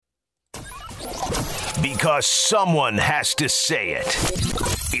Because someone has to say it.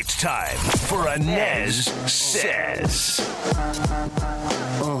 It's time for ANEZ SEZ.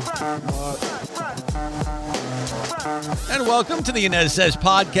 And welcome to the ANEZ SEZ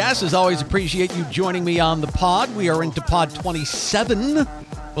podcast. As always, appreciate you joining me on the pod. We are into pod 27,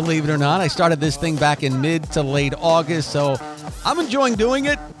 believe it or not. I started this thing back in mid to late August, so I'm enjoying doing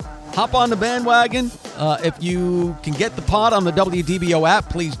it. Hop on the bandwagon. If you can get the pod on the WDBO app,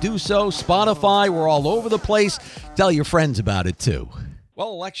 please do so. Spotify, we're all over the place. Tell your friends about it, too.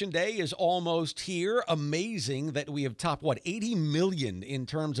 Well, Election Day is almost here. Amazing that we have topped, 80 million in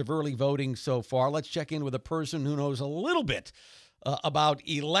terms of early voting so far. Let's check in with a person who knows a little bit about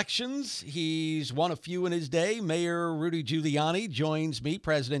elections. He's won a few in his day. Mayor Rudy Giuliani joins me.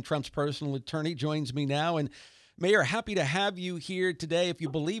 President Trump's personal attorney joins me now. And Mayor, happy to have you here today. If you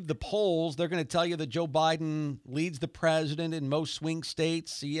believe the polls, they're going to tell you that Joe Biden leads the president in most swing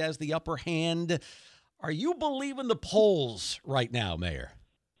states. He has the upper hand. Are you believing the polls right now, Mayor?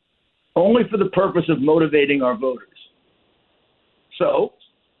 Only for the purpose of motivating our voters. So,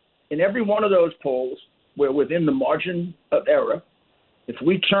 in every one of those polls, we're within the margin of error. If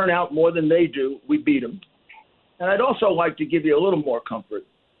we turn out more than they do, we beat them. And I'd also like to give you a little more comfort.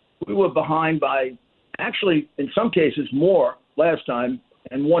 We were behind by, actually, in some cases, more last time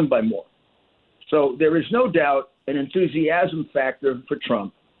and won by more. So there is no doubt an enthusiasm factor for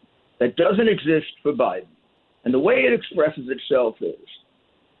Trump that doesn't exist for Biden. And the way it expresses itself is,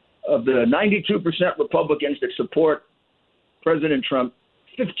 of the 92% Republicans that support President Trump,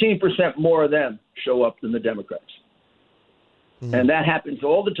 15% more of them show up than the Democrats. And that happens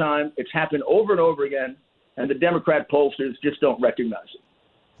all the time. It's happened over and over again, and the Democrat pollsters just don't recognize it.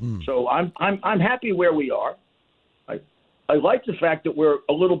 So I'm happy where we are. I like the fact that we're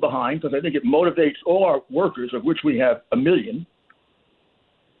a little behind because I think it motivates all our workers, of which we have 1 million.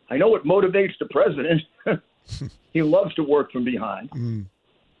 I know it motivates the president. He loves to work from behind.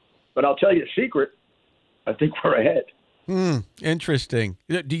 But I'll tell you a secret. I think we're ahead. Interesting.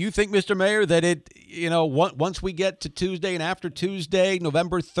 Do you think, Mr. Mayor, that once we get to Tuesday and after Tuesday,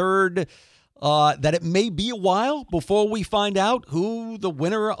 November 3rd, that it may be a while before we find out who the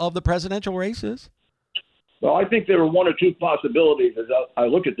winner of the presidential race is? Well, I think there are one or two possibilities as I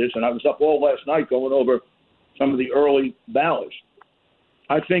look at this, and I was up all last night going over some of the early ballots.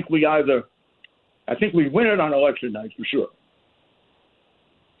 I think we win it on election night for sure.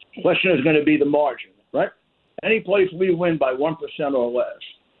 The question is going to be the margin, right? Any place we win by 1% or less,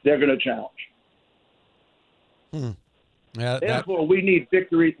 they're going to challenge. Therefore, we need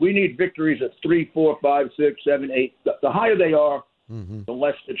victory. We need victories of 3, 4, 5, 6, 7, 8. The higher they are, the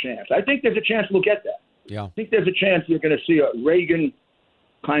less the chance. I think there's a chance we'll get that. Yeah. I think there's a chance you're going to see a Reagan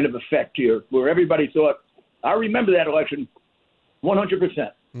kind of effect here, where everybody thought, I remember that election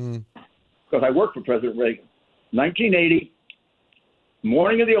 100%, because I worked for President Reagan. 1980,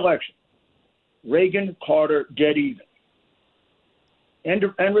 morning of the election, Reagan, Carter, dead even. End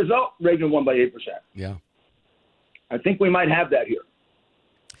result, Reagan won by 8%. Yeah. I think we might have that here.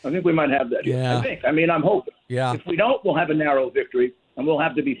 Yeah. I'm hoping. Yeah. If we don't, we'll have a narrow victory, and we'll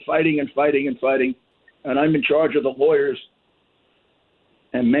have to be fighting and fighting and fighting. And I'm in charge of the lawyers.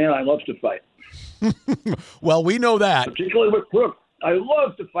 And, man, I love to fight. Well, we know that. Particularly with crooks. I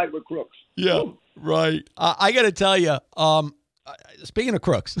love to fight with crooks. Yeah, right. I got to tell you, speaking of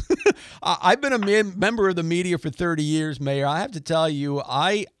crooks, I've been a member of the media for 30 years, Mayor. I have to tell you,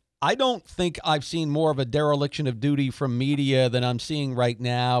 I don't think I've seen more of a dereliction of duty from media than I'm seeing right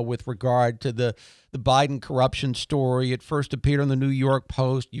now with regard to the Biden corruption story. It first appeared on the New York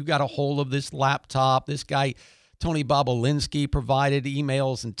Post. You got a hold of this laptop. This guy, Tony Bobolinsky, provided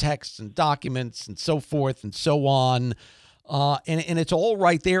emails and texts and documents and so forth and so on. And it's all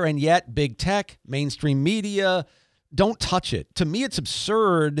right there. And yet big tech, mainstream media, don't touch it. To me, it's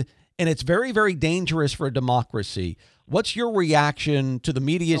absurd, and it's very, very dangerous for a democracy. What's your reaction to the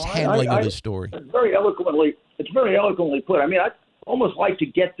media's handling of this story? It's very eloquently put. I mean, I'd almost like to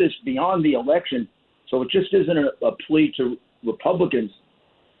get this beyond the election, so it just isn't a plea to Republicans.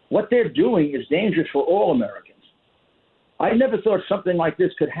 What they're doing is dangerous for all Americans. I never thought something like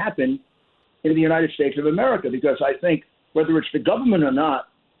this could happen in the United States of America, because I think whether it's the government or not,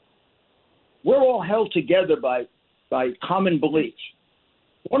 we're all held together by common beliefs.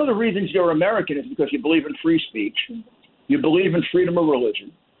 One of the reasons you're American is because you believe in free speech, you believe in freedom of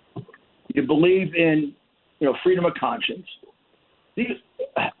religion, you believe in freedom of conscience.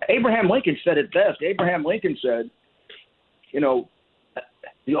 Abraham Lincoln said it best. Abraham Lincoln said,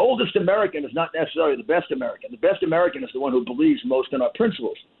 the oldest American is not necessarily the best American. The best American is the one who believes most in our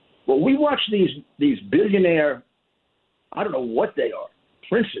principles. Well, we watch these billionaire, I don't know what they are,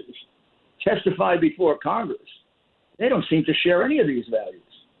 princes, testify before Congress, they don't seem to share any of these values.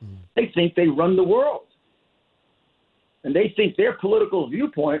 They think they run the world. And they think their political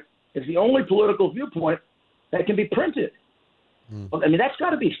viewpoint is the only political viewpoint that can be printed. I mean, that's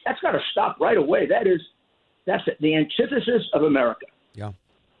got to stop right away. That's the antithesis of America. Yeah.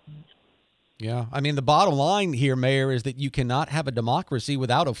 Yeah. I mean, the bottom line here, Mayor, is that you cannot have a democracy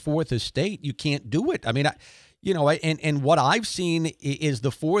without a fourth estate. You can't do it. I mean, and what I've seen is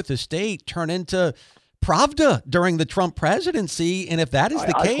the fourth estate turn into Pravda during the Trump presidency. And if that is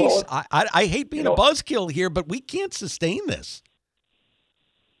the case, I hate being a buzzkill here, but we can't sustain this.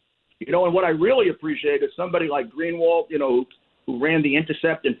 And what I really appreciate is somebody like Greenwald, who ran The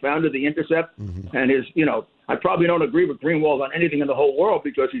Intercept and founded The Intercept. And I probably don't agree with Greenwald on anything in the whole world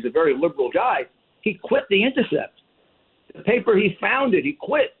because he's a very liberal guy. He quit The Intercept. The paper he founded, he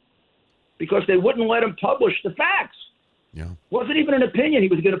quit because they wouldn't let him publish the facts. Yeah. Wasn't even an opinion. He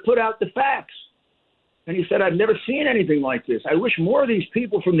was going to put out the facts. And he said, I've never seen anything like this. I wish more of these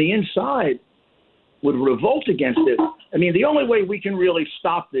people from the inside would revolt against it. I mean, the only way we can really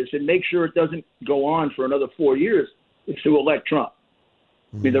stop this and make sure it doesn't go on for another 4 years is to elect Trump.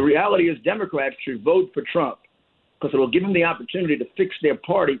 I mean, the reality is Democrats should vote for Trump because it will give them the opportunity to fix their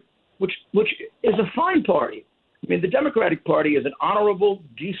party, which is a fine party. I mean, the Democratic Party is an honorable,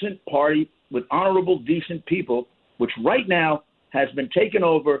 decent party with honorable, decent people, which right now has been taken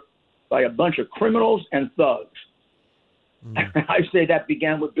over by a bunch of criminals and thugs. I say that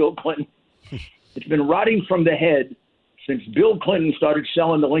began with Bill Clinton. It's been rotting from the head since Bill Clinton started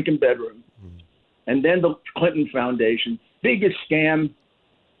selling the Lincoln bedroom. And then the Clinton Foundation, biggest scam.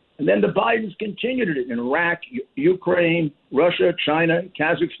 And then the Bidens continued it in Iraq, Ukraine, Russia, China,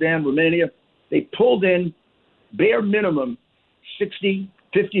 Kazakhstan, Romania. They pulled in bare minimum 60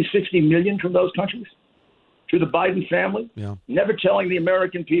 million from those countries to the Biden family, never telling the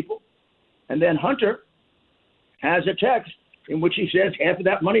American people. And then Hunter has a text in which he says half of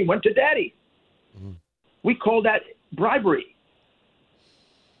that money went to daddy. We call that bribery.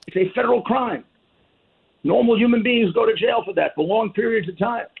 It's a federal crime. Normal human beings go to jail for that for long periods of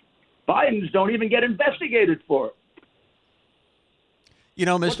time. Bidens don't even get investigated for it.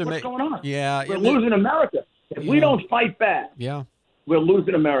 Mr. What's going on? Yeah. We're losing America. If we don't fight back, we're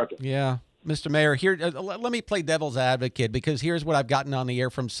losing America. Yeah. Mr. Mayor, here, let me play devil's advocate because here's what I've gotten on the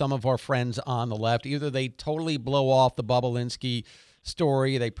air from some of our friends on the left. Either they totally blow off the Bobulinski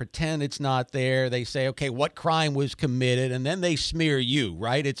story, they pretend it's not there, they say, okay, what crime was committed, and then they smear you,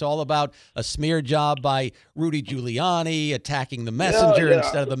 right? It's all about a smear job by Rudy Giuliani attacking the messenger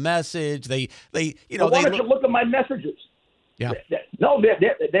instead of the message. Why don't you look at my messages? Yeah. No,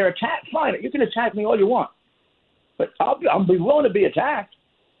 they're attacked. Fine, you can attack me all you want, but I'll be willing to be attacked.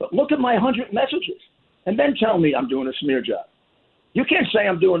 But look at my 100 messages and then tell me I'm doing a smear job. You can't say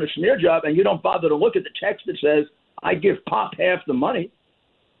I'm doing a smear job and you don't bother to look at the text that says I give Pop half the money.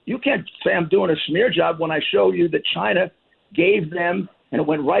 You can't say I'm doing a smear job when I show you that China gave them, and it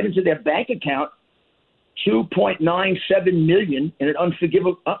went right into their bank account, $2.97 million in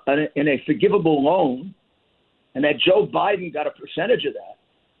a forgivable loan, and that Joe Biden got a percentage of that.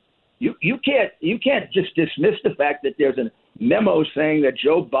 You can't just dismiss the fact that there's a memo saying that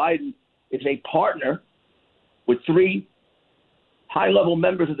Joe Biden is a partner with 3 high-level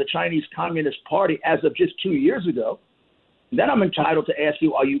members of the Chinese Communist Party as of just 2 years ago. And then I'm entitled to ask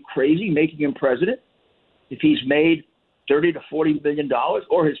you, are you crazy making him president if he's made $30 to $40 million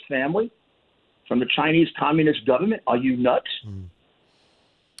or his family from the Chinese Communist government? Are you nuts?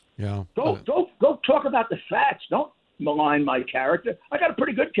 Yeah. Go talk about the facts. Don't malign my character. I got a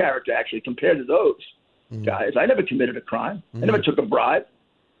pretty good character, actually, compared to those guys. I never committed a crime. I never took a bribe.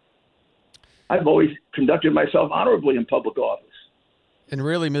 I've always conducted myself honorably in public office. And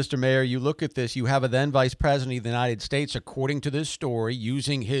really, Mr. Mayor, you look at this, you have a then Vice President of the United States, according to this story,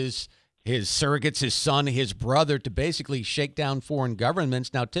 using his surrogates, his son, his brother, to basically shake down foreign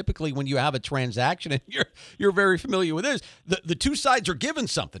governments. Now, typically when you have a transaction, and you're very familiar with this, the two sides are given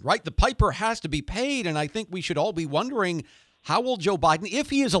something, right? The piper has to be paid, and I think we should all be wondering, how will Joe Biden, if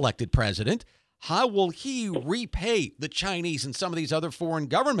he is elected president, how will he repay the Chinese and some of these other foreign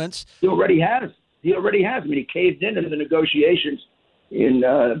governments? He already has. I mean, he caved into the negotiations in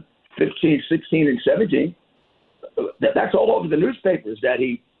 15, 16, and 17. That's all over the newspapers, that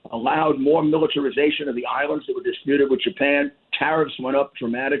he allowed more militarization of the islands that were disputed with Japan. Tariffs went up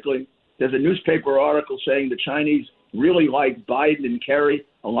dramatically. There's a newspaper article saying the Chinese really liked Biden and Kerry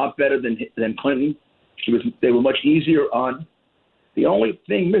a lot better than Clinton. They were much easier on. The only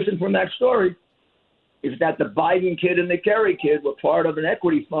thing missing from that story is that the Biden kid and the Kerry kid were part of an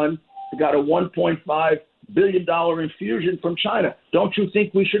equity fund that got a $1.5 billion infusion from China. Don't you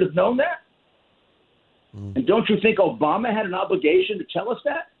think we should have known that? And don't you think Obama had an obligation to tell us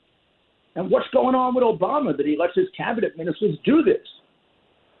that? And what's going on with Obama that he lets his cabinet ministers do this?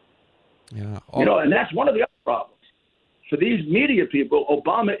 Yeah. And that's one of the other problems. For these media people,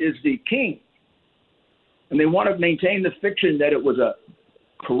 Obama is the king. And they want to maintain the fiction that it was a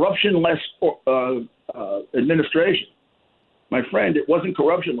corruption-less administration. My friend, it wasn't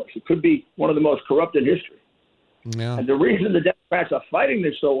corruption-less. It could be one of the most corrupt in history. Yeah. And the reason the Democrats are fighting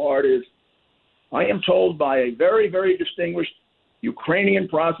this so hard is I am told by a very, very distinguished Ukrainian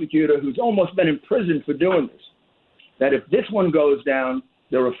prosecutor who's almost been in prison for doing this, that if this one goes down,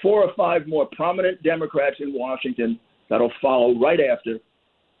 there are 4 or 5 more prominent Democrats in Washington that'll follow right after.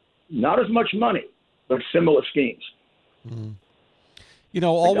 Not as much money, but similar schemes. Mm.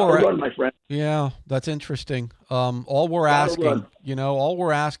 My friend. Yeah, that's interesting. All we're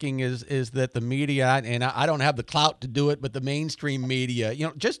asking is that the media, and I don't have the clout to do it, but the mainstream media,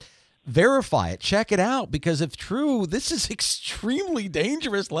 just verify it, check it out, because if true, this is extremely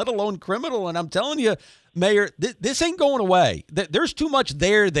dangerous, let alone criminal. And I'm telling you, Mayor, this ain't going away. There's too much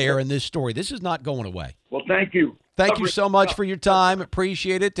there in this story. This is not going away. Well, thank you. Thank you so much for your time.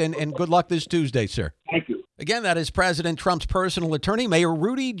 Appreciate it, and good luck this Tuesday, sir. Thank you. Again, that is President Trump's personal attorney, Mayor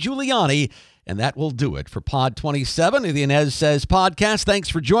Rudy Giuliani, and that will do it for Pod 27 of the ANEZ SEZ podcast. Thanks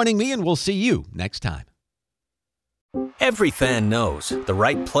for joining me, and we'll see you next time. Every fan knows the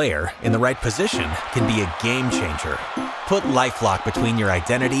right player in the right position can be a game changer. Put LifeLock between your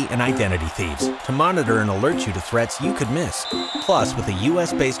identity and identity thieves to monitor and alert you to threats you could miss. Plus, with a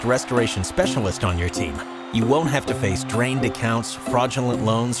U.S.-based restoration specialist on your team, you won't have to face drained accounts, fraudulent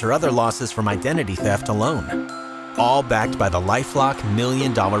loans, or other losses from identity theft alone. All backed by the LifeLock $1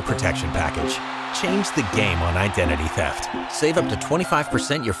 Million Protection Package. Change the game on identity theft. Save up to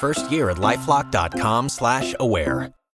 25% your first year at LifeLock.com/aware.